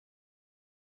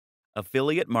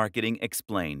Affiliate marketing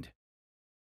explained.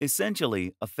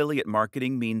 Essentially, affiliate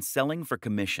marketing means selling for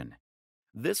commission.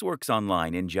 This works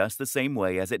online in just the same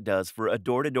way as it does for a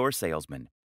door-to-door salesman.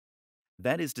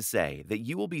 That is to say that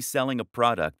you will be selling a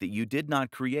product that you did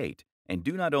not create and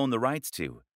do not own the rights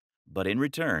to, but in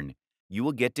return, you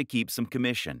will get to keep some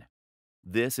commission.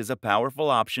 This is a powerful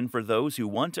option for those who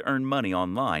want to earn money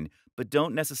online but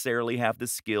don't necessarily have the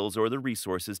skills or the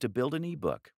resources to build an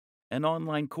ebook, an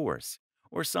online course,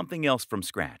 or something else from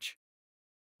scratch.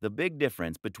 The big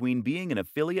difference between being an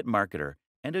affiliate marketer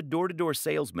and a door-to-door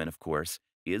salesman, of course,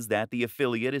 is that the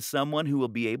affiliate is someone who will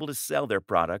be able to sell their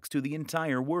products to the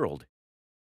entire world.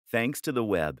 Thanks to the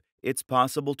web, it's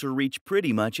possible to reach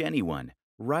pretty much anyone,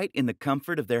 right in the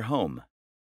comfort of their home.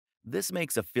 This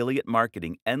makes affiliate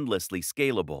marketing endlessly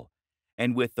scalable,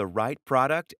 and with the right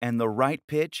product and the right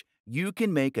pitch, you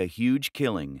can make a huge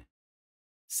killing.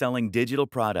 Selling digital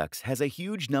products has a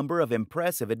huge number of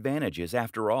impressive advantages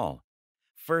after all.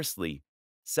 Firstly,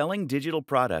 selling digital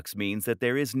products means that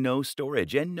there is no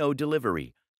storage and no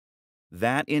delivery.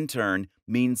 That, in turn,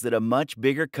 means that a much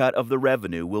bigger cut of the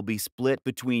revenue will be split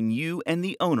between you and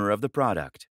the owner of the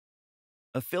product.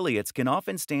 Affiliates can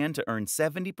often stand to earn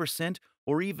 70%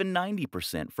 or even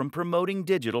 90% from promoting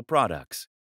digital products.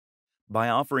 By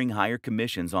offering higher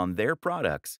commissions on their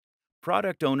products,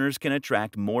 product owners can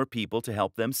attract more people to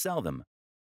help them sell them.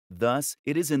 Thus,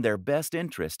 it is in their best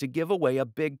interest to give away a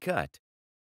big cut.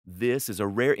 This is a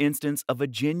rare instance of a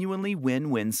genuinely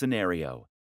win-win scenario.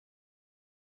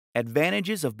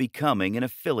 Advantages of becoming an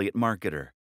affiliate marketer.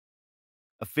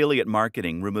 Affiliate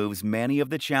marketing removes many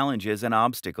of the challenges and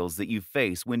obstacles that you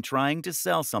face when trying to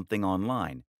sell something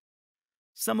online.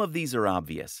 Some of these are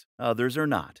obvious, others are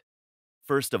not.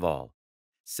 First of all,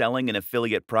 selling an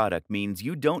affiliate product means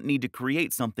you don't need to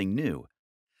create something new.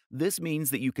 This means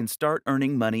that you can start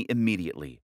earning money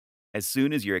immediately. As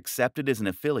soon as you're accepted as an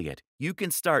affiliate, you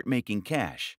can start making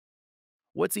cash.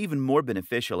 What's even more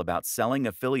beneficial about selling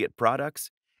affiliate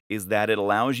products is that it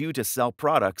allows you to sell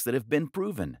products that have been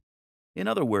proven. In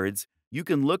other words, you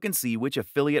can look and see which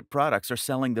affiliate products are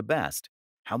selling the best.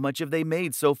 How much have they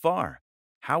made so far?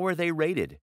 How are they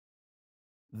rated?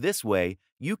 This way,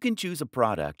 you can choose a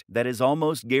product that is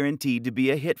almost guaranteed to be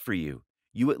a hit for you.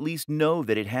 You at least know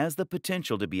that it has the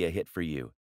potential to be a hit for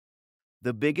you.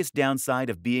 The biggest downside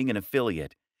of being an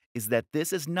affiliate is that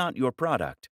this is not your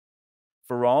product.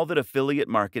 For all that affiliate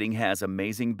marketing has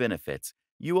amazing benefits,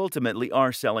 you ultimately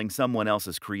are selling someone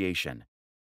else's creation.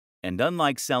 And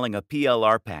unlike selling a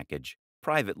PLR package,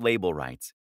 private label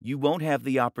rights, you won't have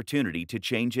the opportunity to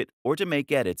change it or to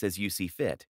make edits as you see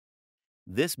fit.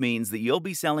 This means that you'll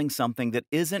be selling something that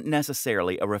isn't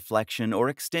necessarily a reflection or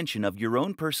extension of your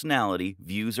own personality,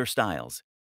 views, or styles.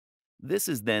 This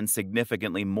is then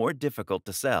significantly more difficult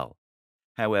to sell.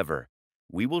 However,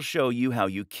 we will show you how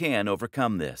you can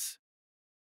overcome this.